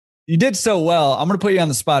you did so well. I'm going to put you on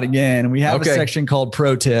the spot again. We have a section called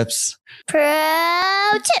Pro Tips.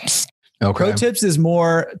 Pro Tips. Okay. Pro Tips is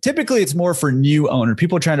typically it's more for new owner,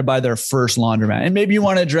 people trying to buy their first laundromat. And maybe you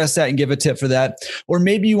want to address that and give a tip for that. Or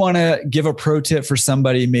maybe you want to give a pro tip for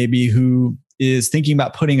somebody maybe who is thinking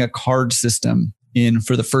about putting a card system in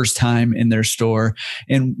for the first time in their store,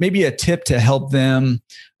 and maybe a tip to help them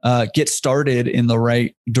get started in the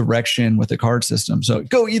right direction with the card system. So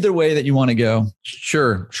go either way that you want to go.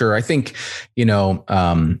 Sure. I think,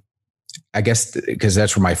 I guess because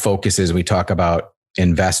that's where my focus is. We talk about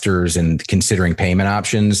investors and considering payment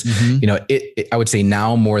options. I would say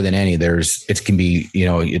now more than any, it can be,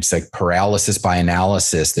 it's like paralysis by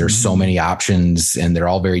analysis. There's so many options and they're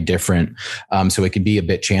all very different. So it can be a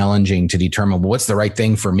bit challenging to determine what's the right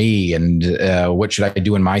thing for me and what should I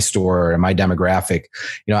do in my store and my demographic.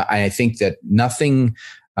 I think that nothing,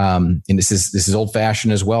 and this is old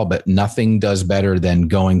fashioned as well, but nothing does better than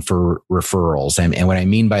going for referrals. And what I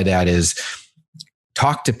mean by that is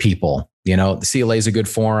talk to people. The CLA is a good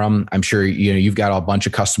forum. I'm sure, you've got a bunch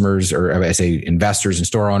of customers, or I say investors and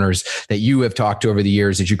store owners that you have talked to over the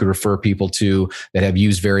years that you could refer people to that have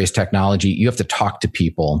used various technology. You have to talk to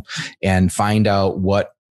people and find out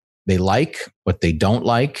what they like, what they don't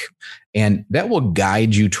like. And that will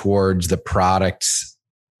guide you towards the products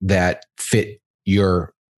that fit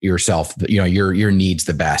yourself, your needs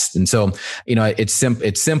the best. And so,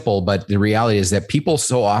 it's simple, but the reality is that people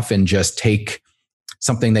so often just take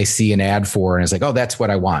something they see an ad for and it's like, oh, that's what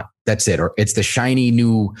I want. That's it. Or it's the shiny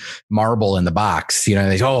new marble in the box,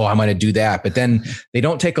 they say, oh, I'm going to do that. But then they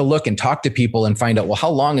don't take a look and talk to people and find out, well, how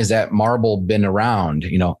long has that marble been around?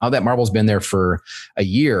 That marble's been there for a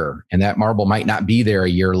year and that marble might not be there a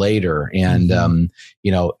year later. And,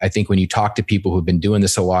 I think when you talk to people who've been doing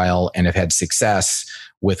this a while and have had success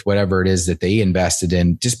with whatever it is that they invested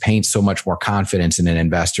in, just paints so much more confidence in an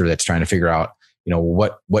investor that's trying to figure out,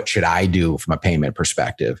 what should I do from a payment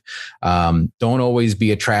perspective? Don't always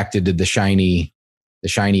be attracted to the shiny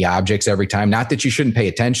objects every time. Not that you shouldn't pay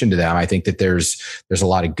attention to them. I think that there's a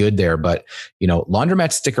lot of good there, but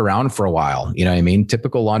laundromats stick around for a while.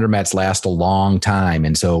 Typical laundromats last a long time.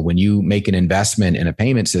 And so when you make an investment in a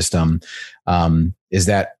payment system, is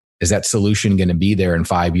that solution going to be there in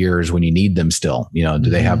 5 years when you need them still? Do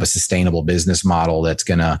they have a sustainable business model that's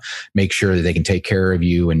going to make sure that they can take care of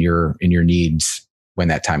you and your needs when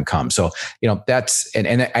that time comes? So, that's,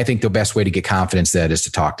 and I think the best way to get confidence that is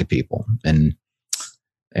to talk to people. And,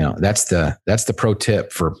 that's the pro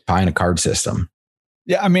tip for buying a card system.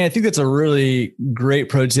 Yeah. I think that's a really great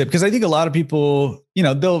pro tip because I think a lot of people,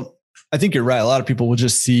 I think you're right. A lot of people will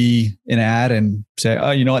just see an ad and say,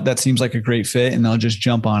 oh, you know what? That seems like a great fit. And they'll just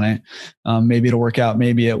jump on it. Maybe it'll work out.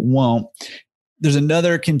 Maybe it won't. There's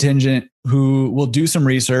another contingent who will do some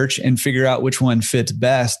research and figure out which one fits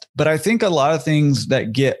best. But I think a lot of things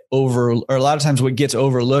that a lot of times what gets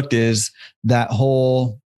overlooked is that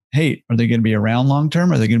whole, hey, are they going to be around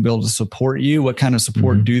long-term? Are they going to be able to support you? What kind of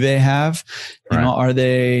support do they have? Right. Are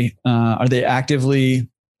they actively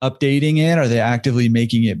updating it? Are they actively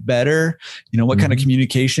making it better? What kind of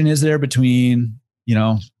communication is there between,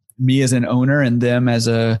 me as an owner and them as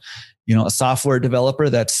a software developer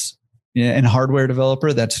and hardware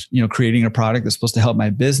developer that's, creating a product that's supposed to help my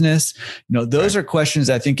business. Those are questions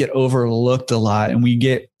I think get overlooked a lot and we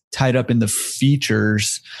get tied up in the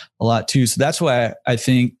features a lot too. So that's why I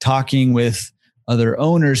think talking with other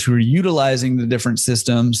owners who are utilizing the different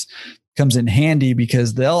systems comes in handy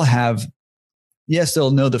because they'll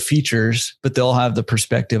know the features, but they'll have the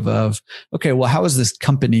perspective of, okay, well, how is this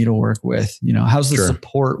company to work with? How's the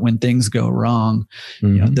support when things go wrong?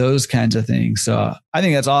 Those kinds of things. So I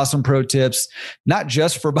think that's awesome pro tips, not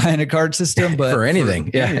just for buying a card system, but for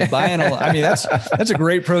anything. That's a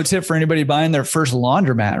great pro tip for anybody buying their first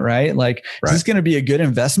laundromat, right? Is this going to be a good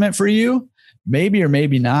investment for you? Maybe or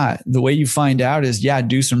maybe not. The way you find out is,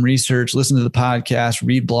 do some research, listen to the podcast,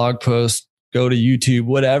 read blog posts, go to YouTube,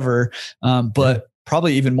 whatever. But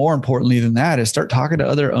probably even more importantly than that is start talking to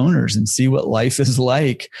other owners and see what life is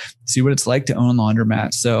like, see what it's like to own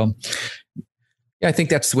laundromats. So yeah, I think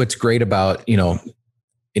that's what's great about,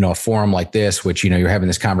 a forum like this, which, you're having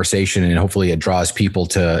this conversation and hopefully it draws people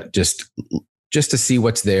to just to see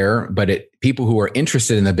what's there. But people who are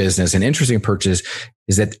interested in the business and interested in purchase,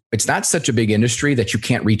 is that it's not such a big industry that you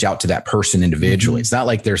can't reach out to that person individually. It's not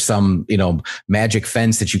like there's some, magic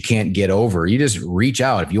fence that you can't get over. You just reach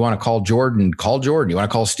out. If you want to call Jordan, call Jordan. You want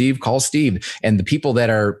to call Steve, call Steve. And the people that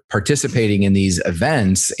are participating in these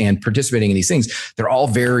events and participating in these things, they're all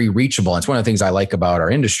very reachable. And it's one of the things I like about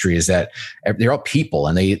our industry is that they're all people,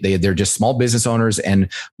 and they're just small business owners.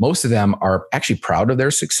 And most of them are actually proud of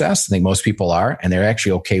their success. I think most people are, and they're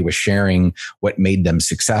actually okay with sharing what made them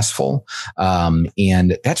successful.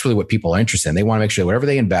 And that's really what people are interested in. They want to make sure whatever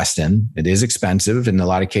they invest in, it is expensive in a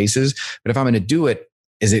lot of cases, but if I'm going to do it,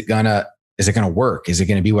 is it going to work? Is it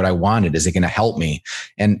going to be what I wanted? Is it going to help me?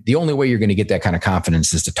 And the only way you're going to get that kind of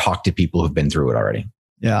confidence is to talk to people who've been through it already.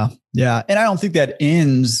 Yeah. Yeah. And I don't think that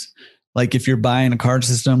ends like if you're buying a card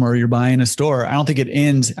system or you're buying a store. I don't think it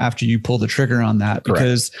ends after you pull the trigger on that. Correct.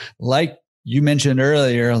 Because like you mentioned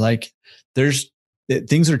earlier, like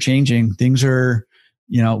things are changing. Things are,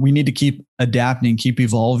 we need to keep adapting, keep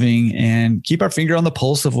evolving, and keep our finger on the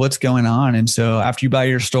pulse of what's going on. And so after you buy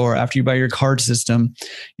your store, after you buy your card system,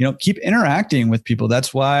 keep interacting with people.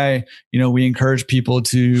 That's why, we encourage people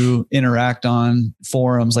to interact on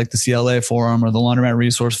forums like the CLA forum or the Laundromat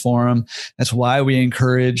Resource forum. That's why we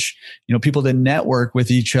encourage, people to network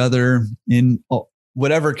with each other in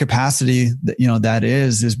whatever capacity that, that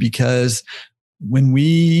is because when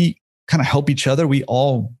we kind of help each other, we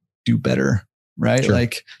all do better. Right. Sure.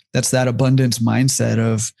 Like that's that abundance mindset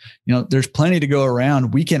of, there's plenty to go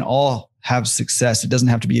around. We can all have success. It doesn't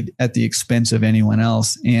have to be at the expense of anyone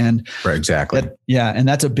else. And right, exactly. And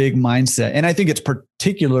that's a big mindset. And I think it's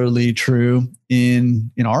particularly true in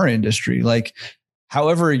our industry. Like,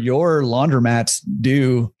 however your laundromats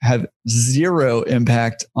do have zero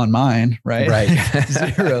impact on mine, right? Right.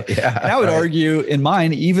 Zero. Yeah, and I would argue in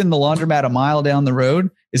mine, even the laundromat a mile down the road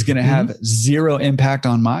is going to have zero impact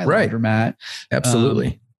on my laundromat.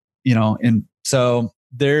 Absolutely. And so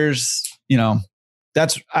there's,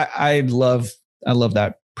 I love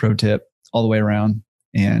that pro tip all the way around.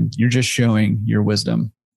 And you're just showing your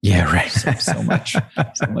wisdom. Yeah, right. so much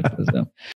wisdom.